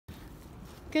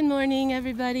Good morning,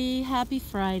 everybody. Happy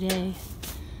Friday.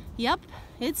 Yep,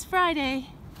 it's Friday.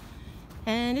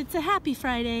 And it's a happy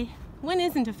Friday. When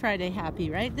isn't a Friday happy,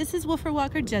 right? This is Woofer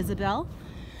Walker Jezebel.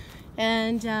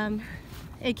 And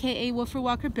aka Woofer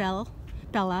Walker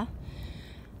Bella.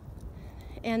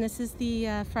 And this is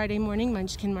the Friday morning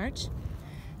Munchkin March.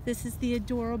 This is the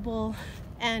adorable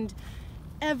and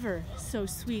ever so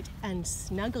sweet and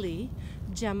snuggly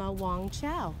Gemma Wong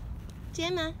Chow.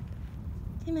 Gemma,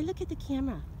 look at the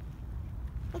camera.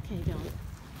 Okay,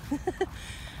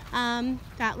 don't.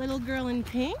 That little girl in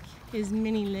pink is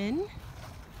Minnie Lynn.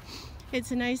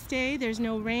 It's a nice day. There's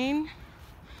no rain,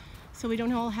 so we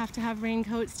don't all have to have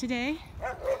raincoats today.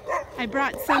 I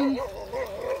brought some.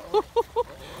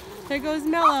 There goes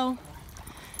Mello.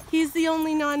 He's the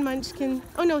only non-munchkin.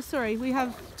 Oh no, sorry, we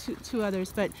have two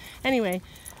others, but anyway,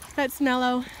 that's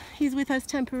Mello. He's with us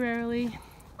temporarily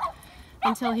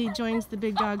until he joins the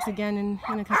big dogs again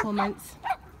in a couple of months.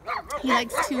 He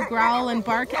likes to growl and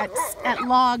bark at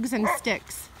logs and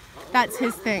sticks. That's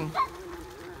his thing.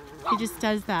 He just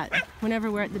does that whenever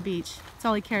we're at the beach. That's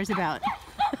all he cares about.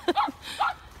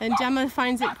 And Gemma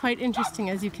finds it quite interesting,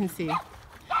 as you can see.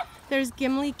 There's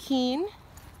Gimli Keen,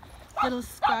 little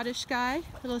Scottish guy,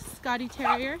 little Scotty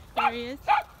Terrier. There he is.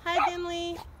 Hi,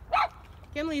 Gimli.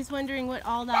 Gimli's wondering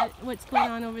what's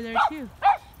going on over there too.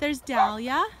 There's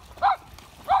Dahlia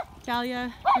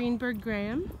Greenberg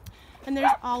Graham. And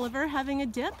there's Oliver having a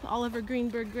dip. Oliver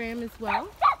Greenberg Graham as well.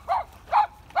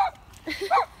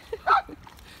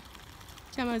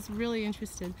 Gemma's really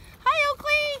interested. Hi,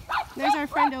 Oakley! There's our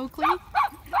friend Oakley.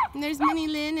 And there's Minnie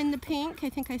Lynn in the pink. I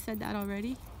think I said that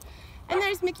already. And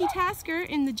there's Mickey Tasker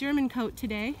in the German coat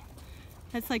today.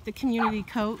 That's like the community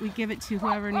coat. We give it to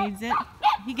whoever needs it.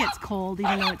 He gets cold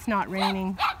even though it's not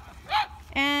raining.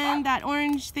 And that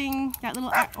orange thing, that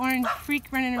little orange freak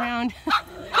running around,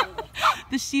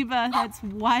 the Shiba, that's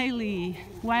Wiley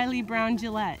Brown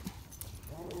Gillette.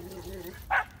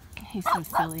 He's so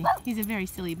silly. He's a very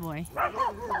silly boy.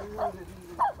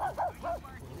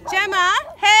 Gemma,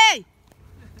 hey!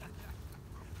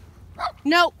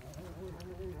 No.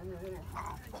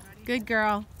 Good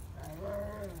girl.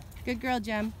 Good girl,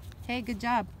 Gem. Hey, good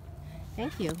job.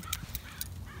 Thank you.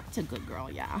 It's a good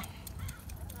girl, yeah.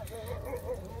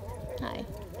 Hi.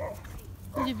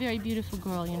 You're a very beautiful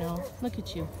girl, you know. Look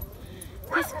at you.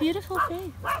 This beautiful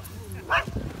face.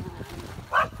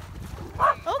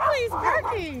 Oakley's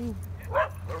barking.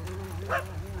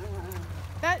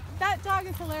 That dog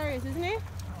is hilarious, isn't he?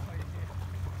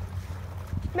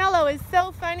 Mello is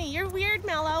so funny. You're weird,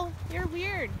 Mello. You're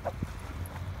weird.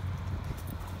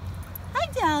 Hi,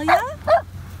 Dahlia.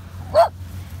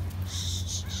 Shh,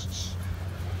 shh, shh.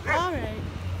 All right.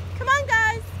 Come on,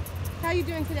 guys. How you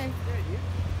doing today?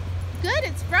 Good.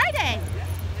 It's Friday.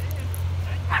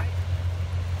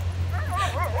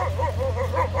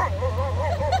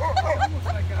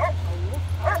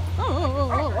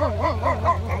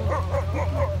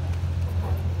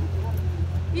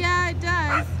 Yeah, it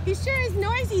does. He sure is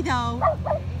noisy, though.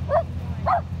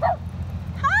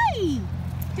 Hi.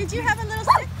 Did you have a little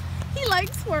stick? He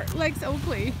likes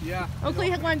Oakley. Yeah. Oakley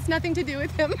wants nothing to do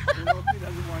with him.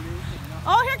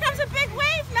 Oh, here comes a big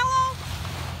wave, Mello.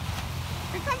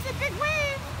 Here comes a big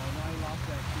wave.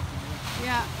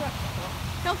 Yeah.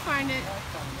 He'll find it.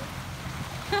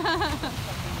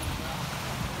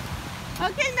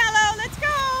 Okay, Mello, let's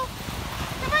go.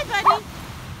 Come on, buddy.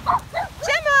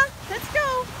 Gemma, let's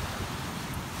go.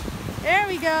 There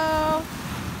we go.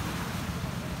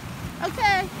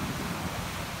 Okay.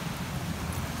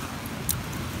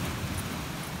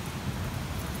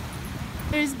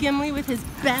 There's Gimli with his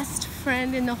best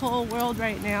friend in the whole world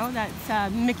right now.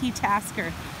 That's Mickey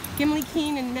Tasker. Gimli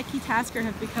Keen and Mickey Tasker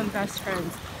have become best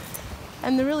friends.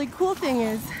 And the really cool thing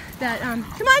is that, come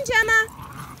on, Gemma!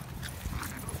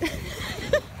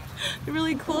 The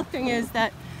really cool thing is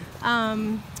that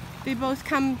they both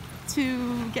come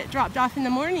to get dropped off in the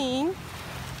morning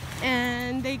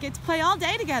and they get to play all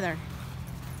day together.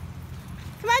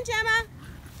 Come on, Gemma!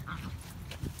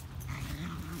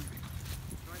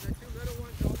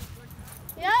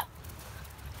 Yep,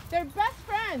 they're best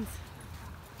friends.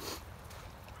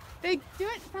 They do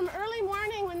it from early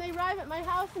morning when they arrive at my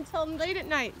house until late at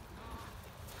night.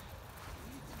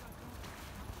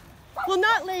 Well,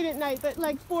 not late at night, but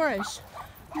like 4-ish.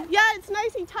 Yeah, it's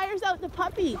nice. He tires out the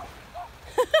puppy.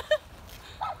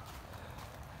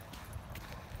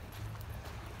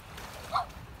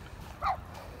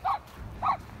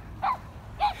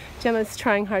 Gemma's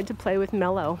trying hard to play with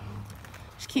Mello.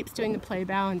 She keeps doing the play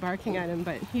bow and barking at him,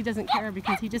 but he doesn't care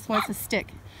because he just wants a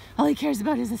stick. All he cares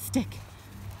about is a stick.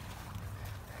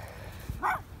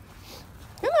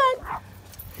 Come on.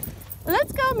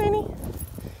 Let's go, Minnie.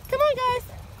 Come on, guys.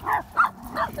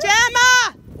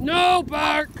 Gemma! No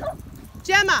bark.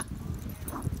 Gemma.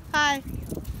 Hi.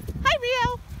 Hi,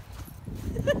 Rio.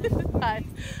 Hi.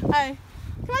 Hi.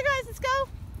 Come on, guys. Let's go.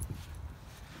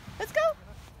 Let's go.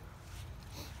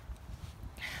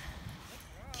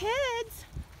 Kids.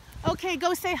 Okay,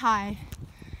 go say hi.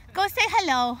 Go say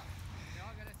hello.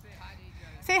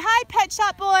 Say hi, Pet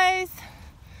Shop Boys.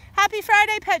 Happy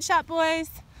Friday, Pet Shop Boys.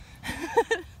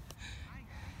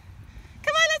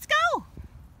 Come on, let's go.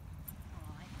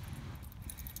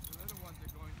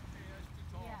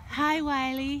 Hi,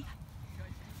 Wiley.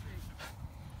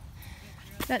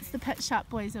 That's the Pet Shop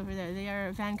Boys over there. They are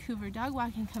a Vancouver dog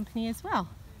walking company as well.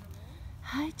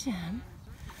 Hi, Jem.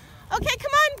 Okay,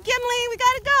 come on, Gimli. We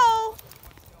gotta go.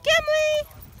 Gimli.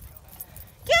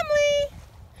 Gimli.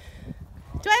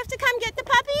 Do I have to come get the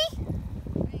puppy?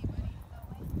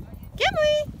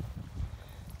 Gimli.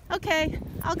 Okay,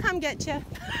 I'll come get you.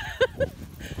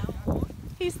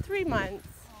 He's 3 months.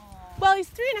 Well, he's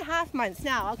 3.5 months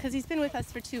now because he's been with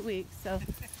us for 2 weeks. So,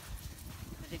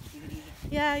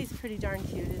 yeah, he's pretty darn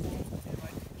cute, isn't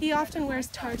he? He often wears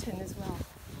tartan as well,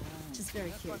 which is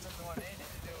very cute.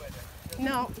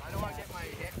 No,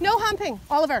 no humping,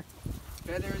 Oliver.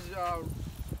 Feathers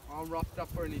all roughed up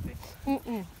or anything.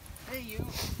 Hey, you.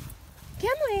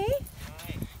 Gimli,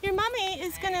 your mommy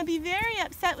is going to be very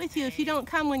upset with you if you don't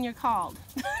come when you're called.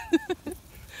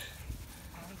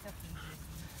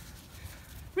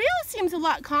 Rio seems a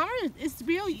lot calmer. Is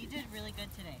Rio? She did really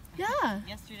good today. Yeah.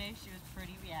 Yesterday she was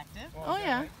pretty reactive. Oh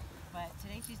yeah. But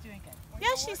today she's doing good.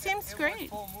 Yeah, she seems great.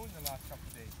 It was full moon the last couple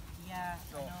of days. Yeah,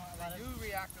 So I know you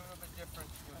react a little bit different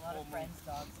with a lot full of moon. friends'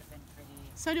 dogs have been pretty.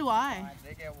 So do I.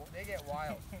 They get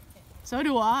wild. So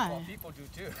do I. Well, people do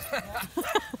too.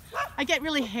 I get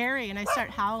really hairy and I start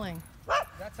howling.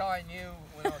 That's how I knew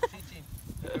when I was teaching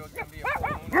if it was going to be a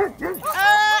full moon.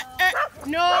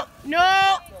 No,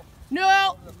 no,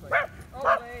 no.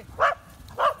 Okay.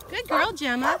 Good girl,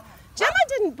 Gemma. Gemma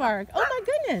didn't bark. Oh my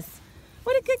goodness.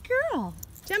 What a good girl.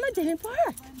 Gemma didn't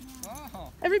bark.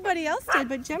 Wow. Everybody else did,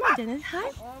 but Gemma didn't. Hi.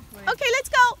 Okay. Okay, let's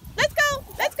go. Let's go.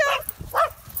 Let's go.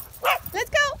 Let's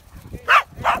go.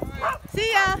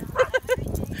 See ya.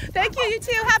 Thank you, you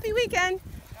too. Happy weekend.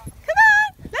 Come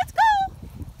on. Let's go.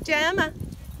 Gemma.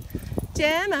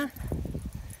 Gemma.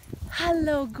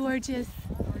 Hello, gorgeous.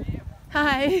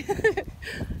 Hi.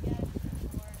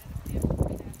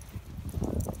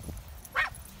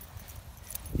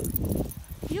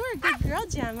 You were a good girl,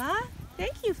 Gemma.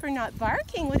 Thank you for not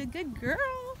barking. What a good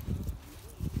girl.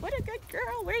 What a good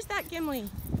girl. Where's that Gimli?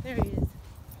 There he is.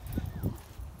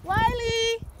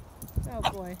 Wiley. Oh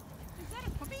boy. Is that a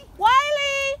puppy?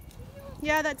 Wiley.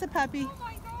 Yeah, that's a puppy. Oh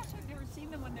my gosh, I've never seen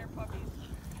them when they're puppies.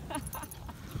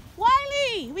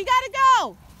 Wiley, we gotta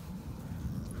go.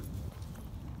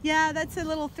 Yeah, that's a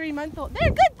little 3-month-old. There,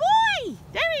 good boy.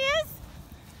 There he is.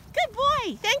 Good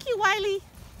boy. Thank you, Wiley.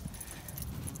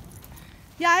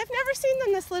 Yeah, I've never seen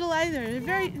them this little either. They're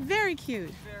very, very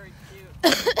cute. Very cute.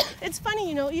 It's funny,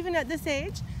 you know, even at this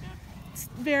age, it's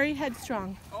very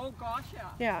headstrong. Oh gosh, yeah.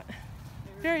 Yeah.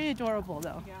 Very adorable,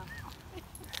 though. Yeah.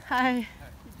 Hi.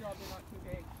 Good job they're not too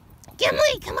big.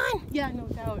 Gimli, come on. Yeah, no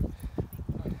doubt.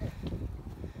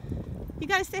 You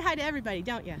gotta say hi to everybody,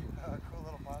 don't you? Cool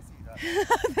little posse.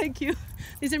 Thank you.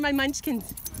 These are my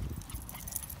munchkins.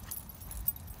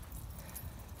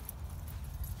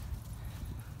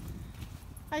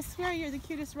 I swear you're the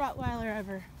cutest Rottweiler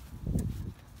ever.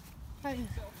 I,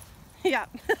 yeah.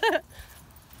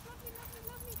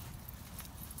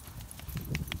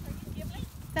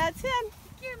 That's him.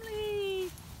 Gimli.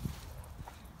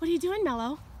 What are you doing,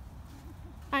 Mello?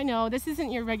 I know, this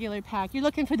isn't your regular pack. You're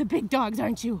looking for the big dogs,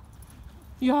 aren't you?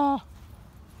 Yeah.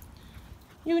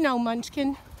 You know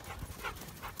Munchkin.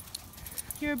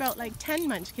 You're about like 10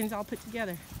 Munchkins all put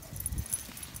together.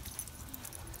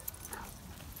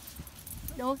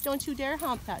 No, don't you dare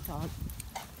hump that dog.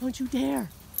 Don't you dare.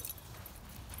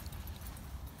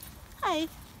 Hi.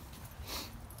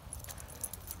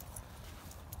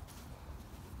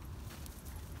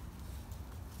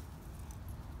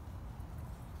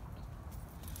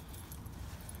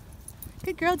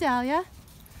 Good girl, Dahlia.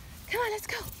 Come on, let's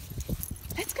go.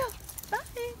 Let's go.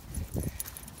 Bye.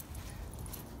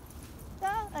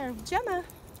 Or Gemma.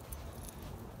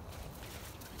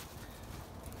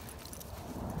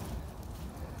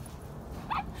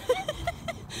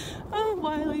 Oh,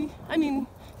 Wiley. I mean,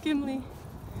 Gimli.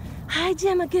 Hi,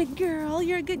 Gemma, good girl.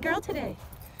 You're a good girl today.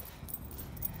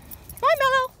 Come on,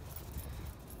 Mello.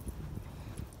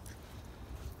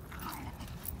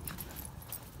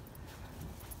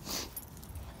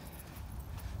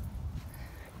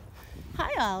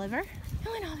 Hi, Oliver.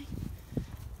 Come on, Ollie.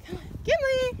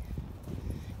 Gimli!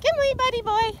 Gimli, buddy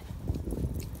boy!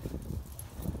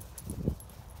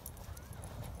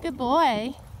 Good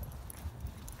boy.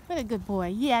 What a good boy.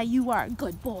 Yeah, you are a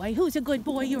good boy. Who's a good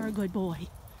boy? You're a good boy.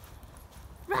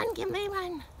 Run, Gimli,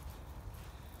 run.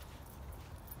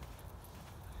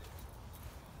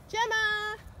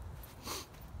 Gemma!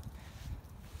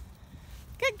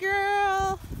 Good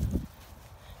girl.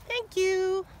 Thank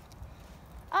you.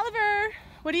 Oliver,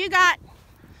 what do you got?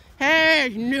 Hey,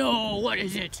 no, what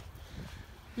is it?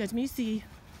 Let me see.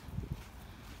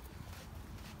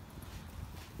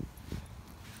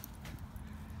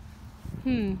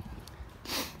 Come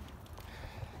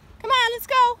on, let's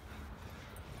go.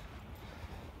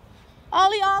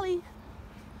 Ollie, Ollie.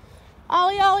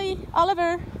 Ollie, Ollie,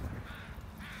 Oliver.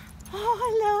 Oh,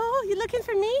 hello. You looking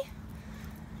for me?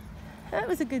 That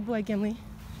was a good boy, Gimli.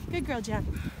 Good girl, Jen.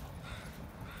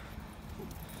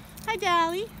 Hi,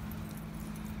 Dally.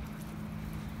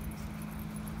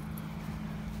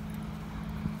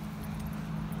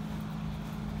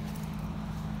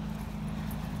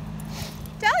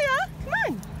 Dahlia, come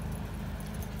on.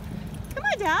 Come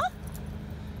on, Dal.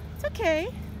 It's okay.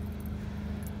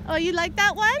 Oh, you like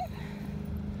that one?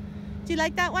 Do you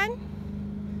like that one?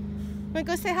 Want to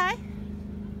go say hi?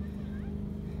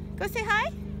 Go say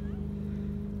hi?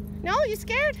 No, you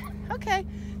scared? Okay.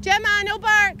 Gemma, no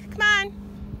bark. Come on.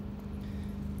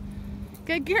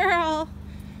 Good girl.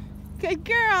 Good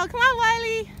girl. Come on,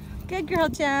 Wiley. Good girl,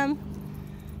 Gem.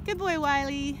 Good boy,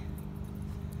 Wiley.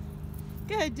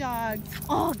 Good dog.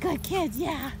 Oh, good kids,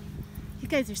 yeah. You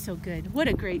guys are so good. What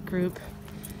a great group.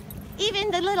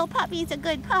 Even the little puppy's a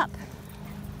good pup.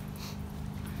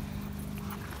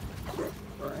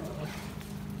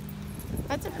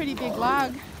 That's a pretty big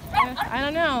log. I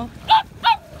don't know.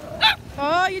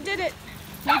 Oh, you did it.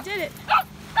 You did it.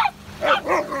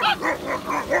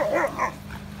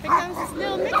 Here comes this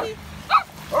little Mickey.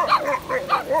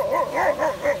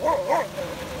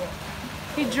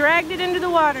 He dragged it into the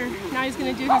water. Now he's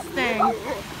going to do his thing.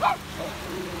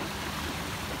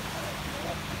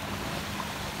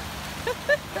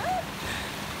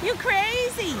 You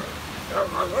crazy.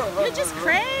 You're just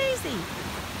crazy.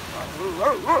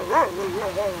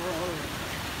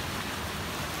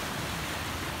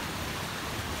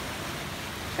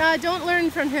 Don't learn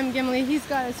from him, Gimli. He's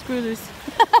got a screw loose.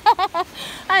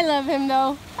 I love him,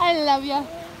 though. I love ya.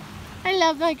 I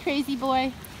love my crazy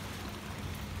boy.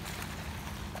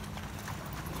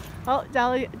 Oh,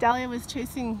 Dahlia was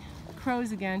chasing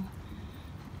crows again.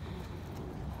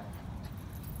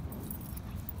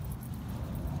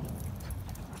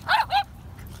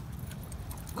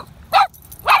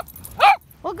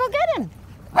 Well, go get him.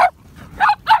 Come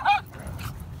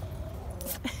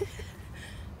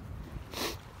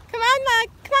on, Mike.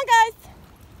 Come on, guys.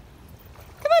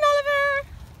 Come on, Oliver.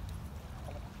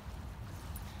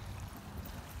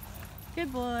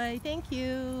 Good boy. Thank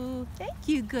you. Thank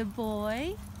you, good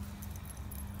boy.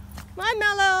 Come on,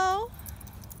 Mello.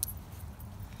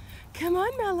 Come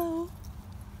on, Mello.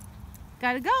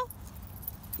 Gotta go.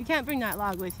 You can't bring that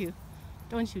log with you.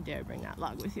 Don't you dare bring that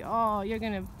log with you. Oh, you're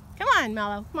gonna... Come on,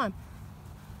 Mello. Come on.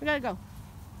 We gotta go.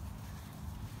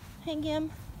 Hey,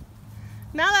 Gim.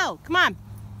 Mello, come on.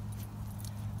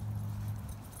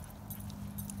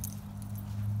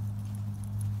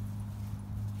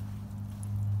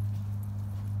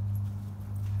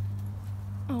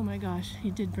 Oh my gosh,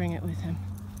 he did bring it with him.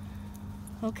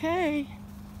 Okay.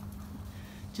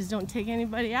 Just don't take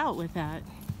anybody out with that,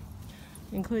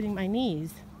 including my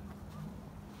knees.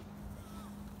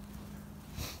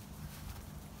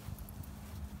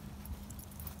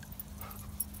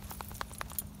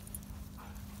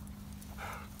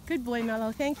 Good boy,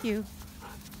 Mello. Thank you.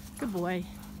 Good boy.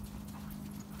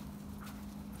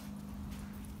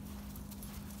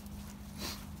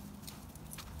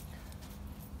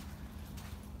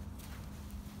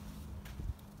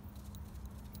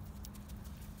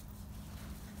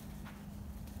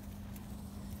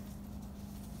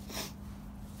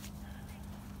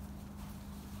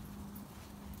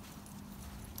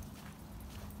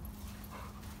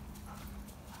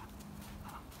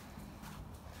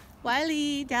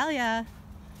 Wiley, Dahlia.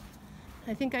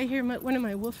 I think I hear one of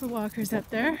my woofer walkers up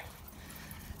there.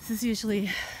 This is usually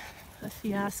a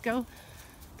fiasco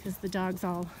because the dogs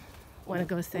all want to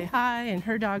go say hi and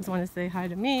her dogs want to say hi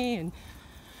to me and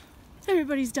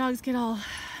everybody's dogs get all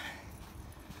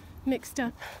mixed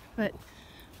up, but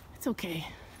it's okay.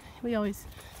 We always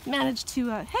manage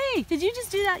to, hey, did you just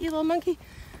do that, you little monkey?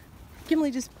 Gimli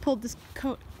just pulled this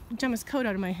coat, Gemma's coat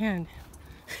out of my hand.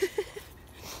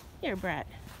 You're a brat.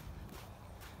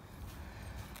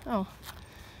 Oh,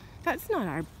 that's not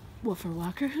our woofer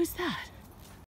walker. Who's that?